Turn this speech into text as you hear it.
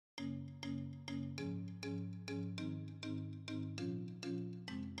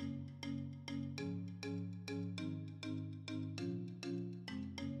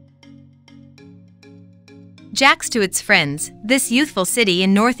Jax to its friends, this youthful city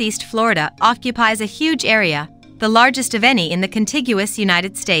in northeast Florida occupies a huge area, the largest of any in the contiguous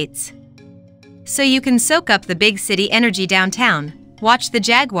United States. So you can soak up the big city energy downtown, watch the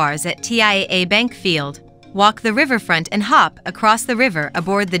Jaguars at TIAA Bank Field, walk the riverfront and hop across the river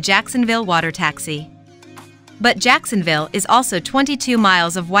aboard the Jacksonville Water Taxi. But Jacksonville is also 22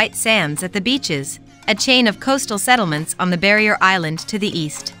 miles of white sands at the beaches, a chain of coastal settlements on the barrier island to the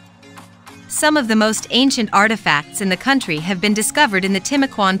east. Some of the most ancient artifacts in the country have been discovered in the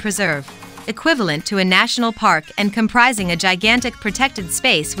Timucuan Preserve, equivalent to a national park and comprising a gigantic protected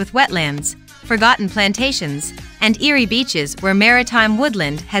space with wetlands, forgotten plantations, and eerie beaches where maritime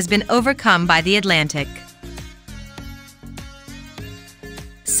woodland has been overcome by the Atlantic.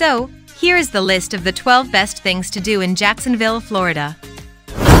 So, here is the list of the 12 best things to do in Jacksonville, Florida.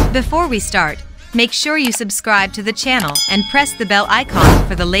 Before we start, make sure you subscribe to the channel and press the bell icon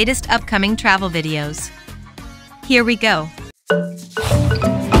for the latest upcoming travel videos. Here we go.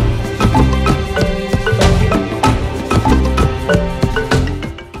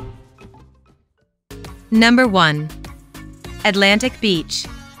 Number 1. Atlantic Beach.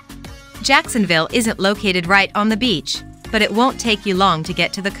 Jacksonville isn't located right on the beach, but it won't take you long to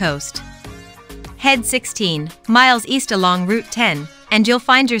get to the coast. Head 16 miles east along Route 10, and you'll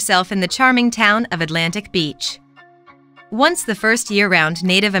find yourself in the charming town of Atlantic Beach. Once the first year-round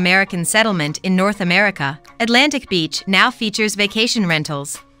Native American settlement in North America, Atlantic Beach now features vacation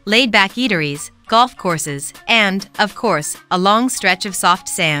rentals, laid-back eateries, golf courses, and, of course, a long stretch of soft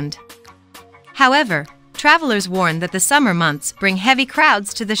sand. However, travelers warn that the summer months bring heavy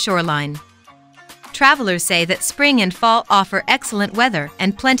crowds to the shoreline. Travelers say that spring and fall offer excellent weather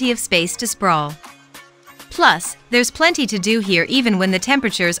and plenty of space to sprawl. Plus, there's plenty to do here even when the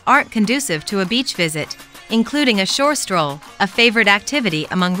temperatures aren't conducive to a beach visit, including a shore stroll, a favorite activity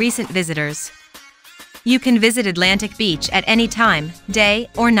among recent visitors. You can visit Atlantic Beach at any time, day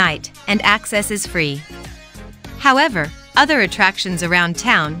or night, and access is free. However, other attractions around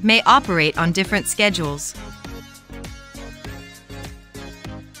town may operate on different schedules.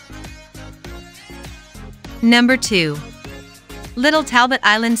 Number 2. Little Talbot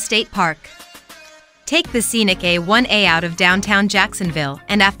Island State Park. Take the scenic A1A out of downtown Jacksonville,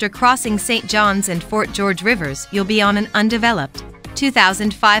 and after crossing St. John's and Fort George rivers, you'll be on an undeveloped,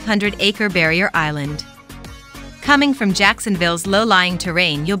 2,500-acre barrier island. Coming from Jacksonville's low-lying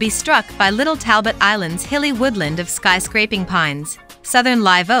terrain, you'll be struck by Little Talbot Island's hilly woodland of skyscraping pines, southern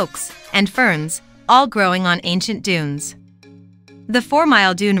live oaks, and ferns, all growing on ancient dunes. The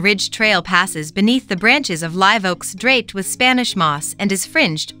 4-mile Dune Ridge Trail passes beneath the branches of live oaks draped with Spanish moss and is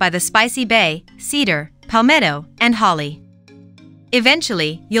fringed by the spicy bay, cedar, palmetto, and holly.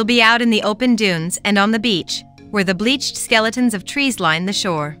 Eventually, you'll be out in the open dunes and on the beach, where the bleached skeletons of trees line the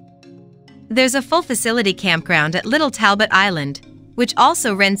shore. There's a full-facility campground at Little Talbot Island, which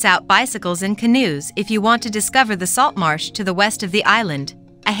also rents out bicycles and canoes if you want to discover the salt marsh to the west of the island,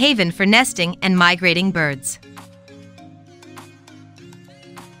 a haven for nesting and migrating birds.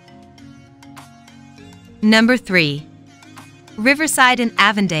 Number 3. Riverside in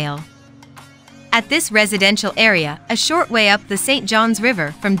Avondale. At this residential area, a short way up the St. Johns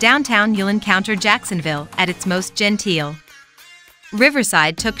River from downtown, you'll encounter Jacksonville at its most genteel.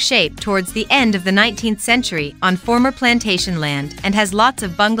 Riverside took shape towards the end of the 19th century on former plantation land and has lots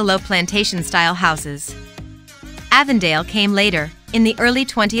of bungalow plantation-style houses. Avondale came later, in the early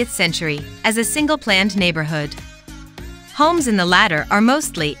 20th century, as a single-planned neighborhood. Homes in the latter are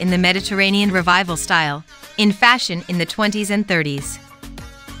mostly in the Mediterranean Revival style, in fashion in the 20s and 30s.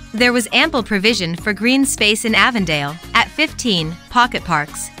 There was ample provision for green space in Avondale, at 15 pocket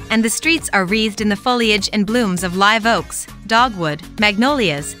parks, and the streets are wreathed in the foliage and blooms of live oaks, dogwood,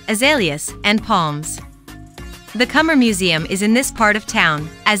 magnolias, azaleas, and palms. The Cummer Museum is in this part of town,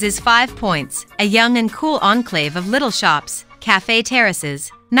 as is 5 Points, a young and cool enclave of little shops, cafe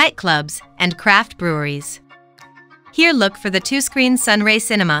terraces, nightclubs, and craft breweries. Here look for the two-screen Sunray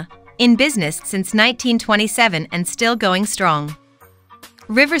Cinema, in business since 1927 and still going strong.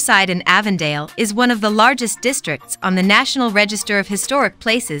 Riverside in Avondale is one of the largest districts on the National Register of Historic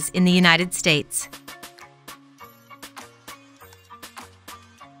Places in the United States.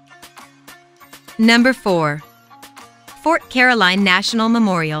 Number 4. Fort Caroline National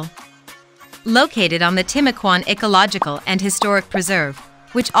Memorial. Located on the Timucuan Ecological and Historic Preserve,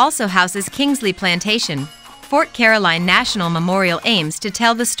 which also houses Kingsley Plantation, Fort Caroline National Memorial aims to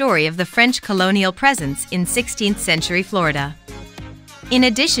tell the story of the French colonial presence in 16th century Florida. In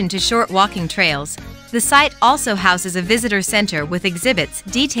addition to short walking trails, the site also houses a visitor center with exhibits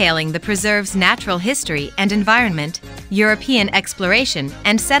detailing the preserve's natural history and environment, European exploration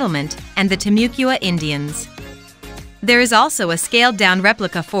and settlement, and the Timucua Indians. There is also a scaled-down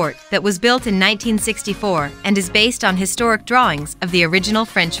replica fort that was built in 1964 and is based on historic drawings of the original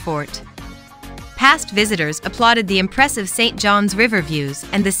French fort. Past visitors applauded the impressive St. John's River views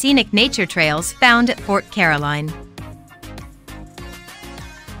and the scenic nature trails found at Fort Caroline.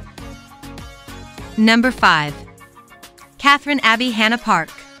 Number 5. Catherine Abbey Hanna Park.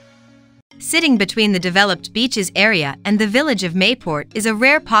 Sitting between the developed beaches area and the village of Mayport is a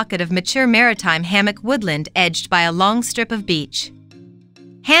rare pocket of mature maritime hammock woodland edged by a long strip of beach.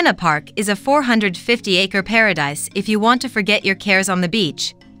 Hanna Park is a 450-acre paradise if you want to forget your cares on the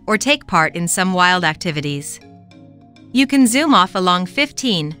beach or take part in some wild activities. You can zoom off along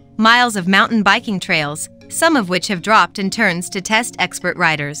 15 miles of mountain biking trails, some of which have dropped in turns to test expert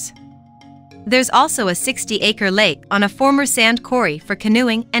riders. There's also a 60-acre lake on a former sand quarry for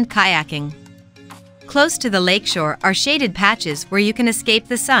canoeing and kayaking. Close to the lakeshore are shaded patches where you can escape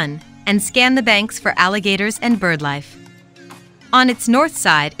the sun and scan the banks for alligators and birdlife. On its north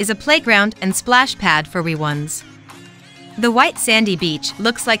side is a playground and splash pad for wee ones. The white sandy beach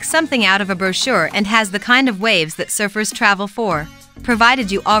looks like something out of a brochure and has the kind of waves that surfers travel for.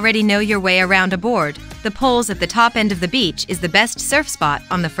 Provided you already know your way around a board, the poles at the top end of the beach is the best surf spot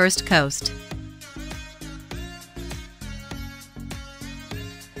on the First Coast.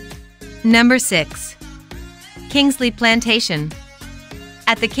 Number 6. Kingsley Plantation.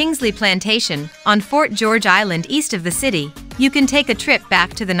 At the Kingsley Plantation, on Fort George Island east of the city, you can take a trip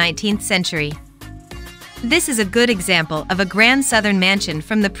back to the 19th century. This is a good example of a grand southern mansion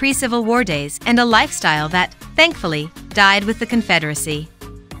from the pre-Civil War days and a lifestyle that, thankfully, died with the Confederacy.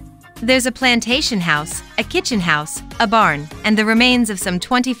 There's a plantation house, a kitchen house, a barn, and the remains of some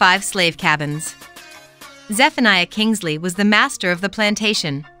 25 slave cabins. Zephaniah Kingsley was the master of the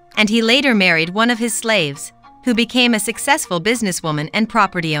plantation, and he later married one of his slaves, who became a successful businesswoman and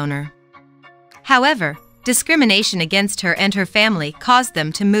property owner. However, discrimination against her and her family caused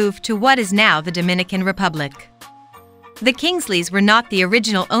them to move to what is now the Dominican Republic. The Kingsleys were not the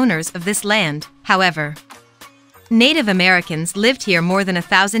original owners of this land, however. Native Americans lived here more than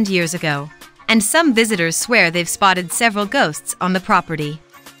 1,000 years ago, and some visitors swear they've spotted several ghosts on the property.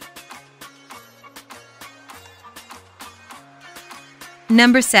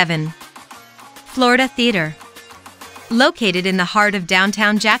 Number 7. Florida Theater. Located in the heart of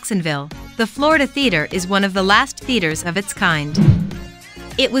downtown Jacksonville, the Florida Theater is one of the last theaters of its kind.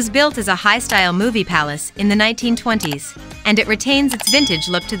 It was built as a high-style movie palace in the 1920s, and it retains its vintage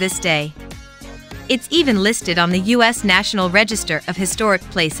look to this day. It's even listed on the U.S. National Register of Historic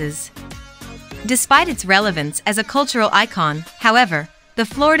Places. Despite its relevance as a cultural icon, however, the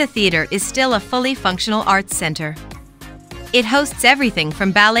Florida Theater is still a fully functional arts center. It hosts everything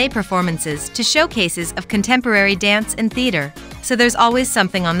from ballet performances to showcases of contemporary dance and theater, so there's always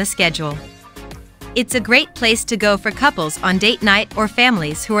something on the schedule. It's a great place to go for couples on date night or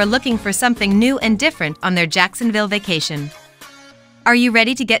families who are looking for something new and different on their Jacksonville vacation. Are you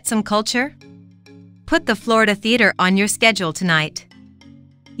ready to get some culture? Put the Florida Theater on your schedule tonight.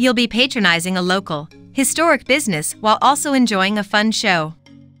 You'll be patronizing a local, historic business while also enjoying a fun show.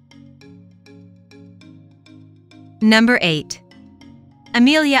 Number 8.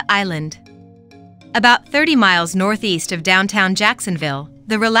 Amelia Island. About 30 miles northeast of downtown Jacksonville,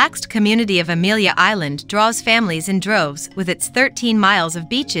 the relaxed community of Amelia Island draws families in droves with its 13 miles of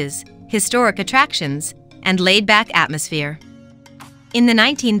beaches, historic attractions, and laid-back atmosphere. In the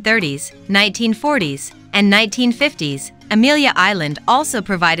 1930s, 1940s, and 1950s, Amelia Island also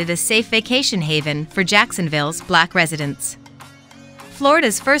provided a safe vacation haven for Jacksonville's Black residents.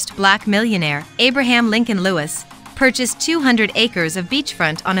 Florida's first Black millionaire, Abraham Lincoln Lewis, purchased 200 acres of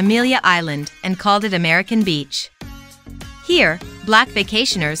beachfront on Amelia Island and called it American Beach. Here, Black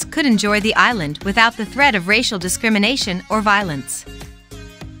vacationers could enjoy the island without the threat of racial discrimination or violence.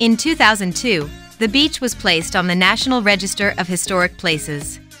 In 2002, the beach was placed on the National Register of Historic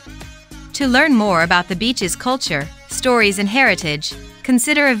Places. To learn more about the beach's culture, stories, and heritage,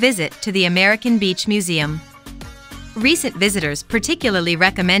 consider a visit to the American Beach Museum. Recent visitors particularly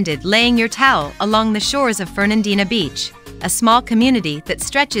recommended laying your towel along the shores of Fernandina Beach, a small community that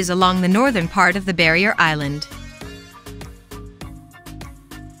stretches along the northern part of the barrier island.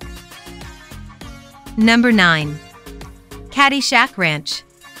 Number 9. Caddyshack Ranch.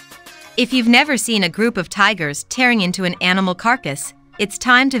 If you've never seen a group of tigers tearing into an animal carcass, it's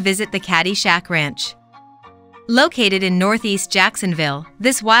time to visit the Caddyshack Ranch. Located in northeast Jacksonville,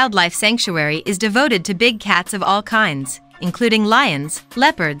 this wildlife sanctuary is devoted to big cats of all kinds, including lions,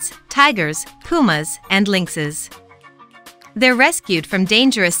 leopards, tigers, pumas, and lynxes. They're rescued from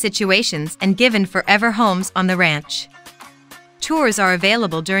dangerous situations and given forever homes on the ranch. Tours are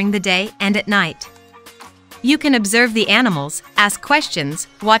available during the day and at night. You can observe the animals, ask questions,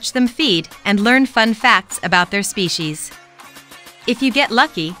 watch them feed, and learn fun facts about their species. If you get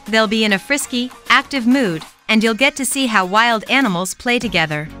lucky, they'll be in a frisky, active mood, and you'll get to see how wild animals play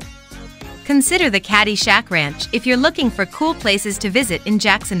together. Consider the Caddy Shack Ranch if you're looking for cool places to visit in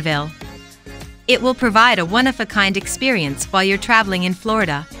Jacksonville. It will provide a one-of-a-kind experience while you're traveling in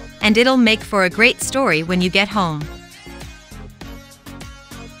Florida, and it'll make for a great story when you get home.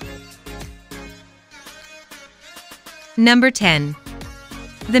 Number 10.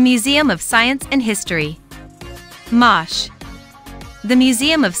 The Museum of Science and History. MOSH. The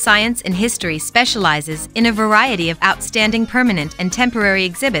Museum of Science and History specializes in a variety of outstanding permanent and temporary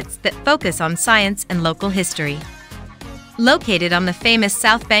exhibits that focus on science and local history. Located on the famous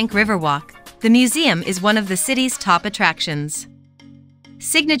South Bank Riverwalk, the museum is one of the city's top attractions.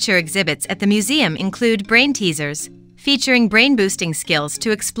 Signature exhibits at the museum include brain teasers, featuring brain-boosting skills to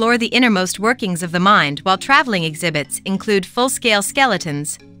explore the innermost workings of the mind, while traveling exhibits include full-scale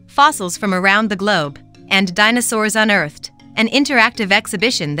skeletons, fossils from around the globe, and Dinosaurs Unearthed, an interactive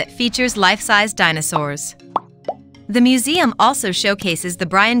exhibition that features life-size dinosaurs. The museum also showcases the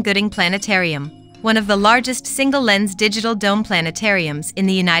Brian Gooding Planetarium, one of the largest single-lens digital dome planetariums in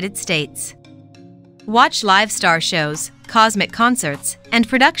the United States. Watch live star shows, cosmic concerts, and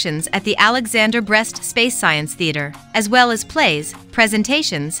productions at the Alexander Brest Space Science Theater, as well as plays,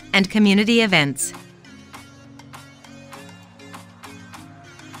 presentations, and community events.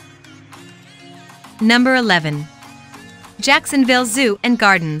 Number 11. Jacksonville Zoo and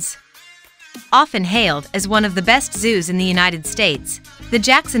Gardens. Often hailed as one of the best zoos in the United States, the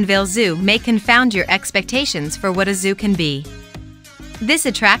Jacksonville Zoo may confound your expectations for what a zoo can be. This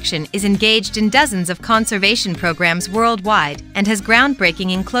attraction is engaged in dozens of conservation programs worldwide and has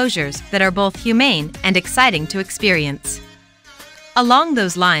groundbreaking enclosures that are both humane and exciting to experience. Along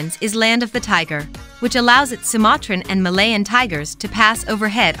those lines is Land of the Tiger, which allows its Sumatran and Malayan tigers to pass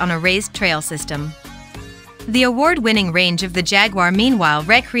overhead on a raised trail system. The award-winning range of the Jaguar meanwhile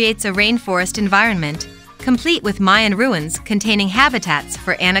recreates a rainforest environment, complete with Mayan ruins containing habitats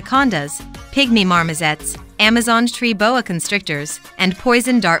for anacondas, pygmy marmosets, Amazon tree boa constrictors, and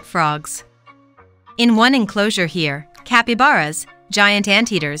poison dart frogs. In one enclosure here, capybaras, giant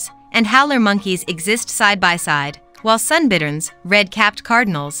anteaters, and howler monkeys exist side by side, while sunbitterns, red-capped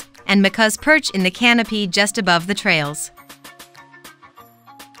cardinals, and macaws perch in the canopy just above the trails.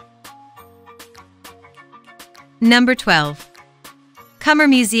 Number 12. Cummer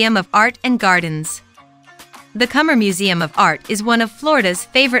Museum of Art and Gardens. The Cummer Museum of Art is one of Florida's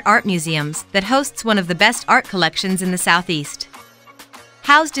favorite art museums that hosts one of the best art collections in the Southeast.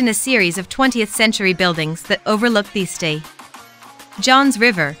 Housed in a series of 20th-century buildings that overlook the St. Johns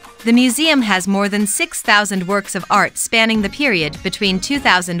River, the museum has more than 6,000 works of art spanning the period between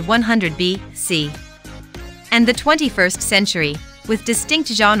 2100 BC and the 21st century, with distinct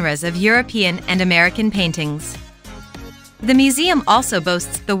genres of European and American paintings. The museum also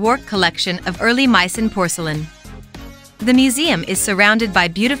boasts the Wark collection of early Meissen porcelain. The museum is surrounded by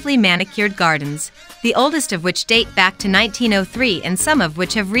beautifully manicured gardens, the oldest of which date back to 1903 and some of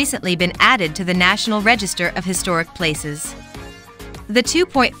which have recently been added to the National Register of Historic Places. The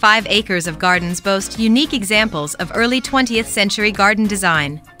 2.5 acres of gardens boast unique examples of early 20th century garden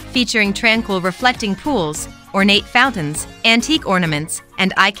design, featuring tranquil reflecting pools, ornate fountains, antique ornaments,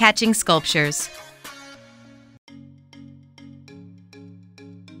 and eye-catching sculptures.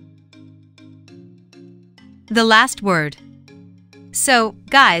 The last word. So,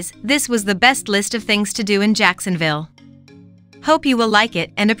 guys, this was the best list of things to do in Jacksonville. Hope you will like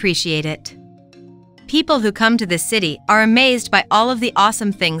it and appreciate it. People who come to this city are amazed by all of the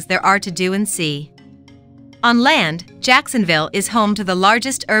awesome things there are to do and see. On land, Jacksonville is home to the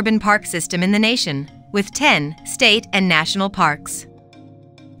largest urban park system in the nation, with 10 state and national parks.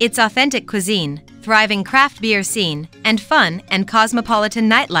 Its authentic cuisine, thriving craft beer scene, and fun and cosmopolitan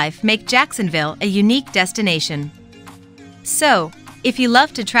nightlife make Jacksonville a unique destination. So, if you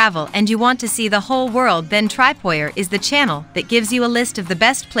love to travel and you want to see the whole world, then Tripoyer is the channel that gives you a list of the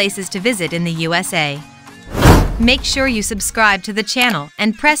best places to visit in the USA. Make sure you subscribe to the channel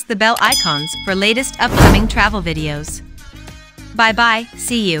and press the bell icons for latest upcoming travel videos. Bye-bye,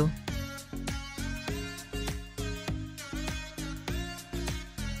 see you.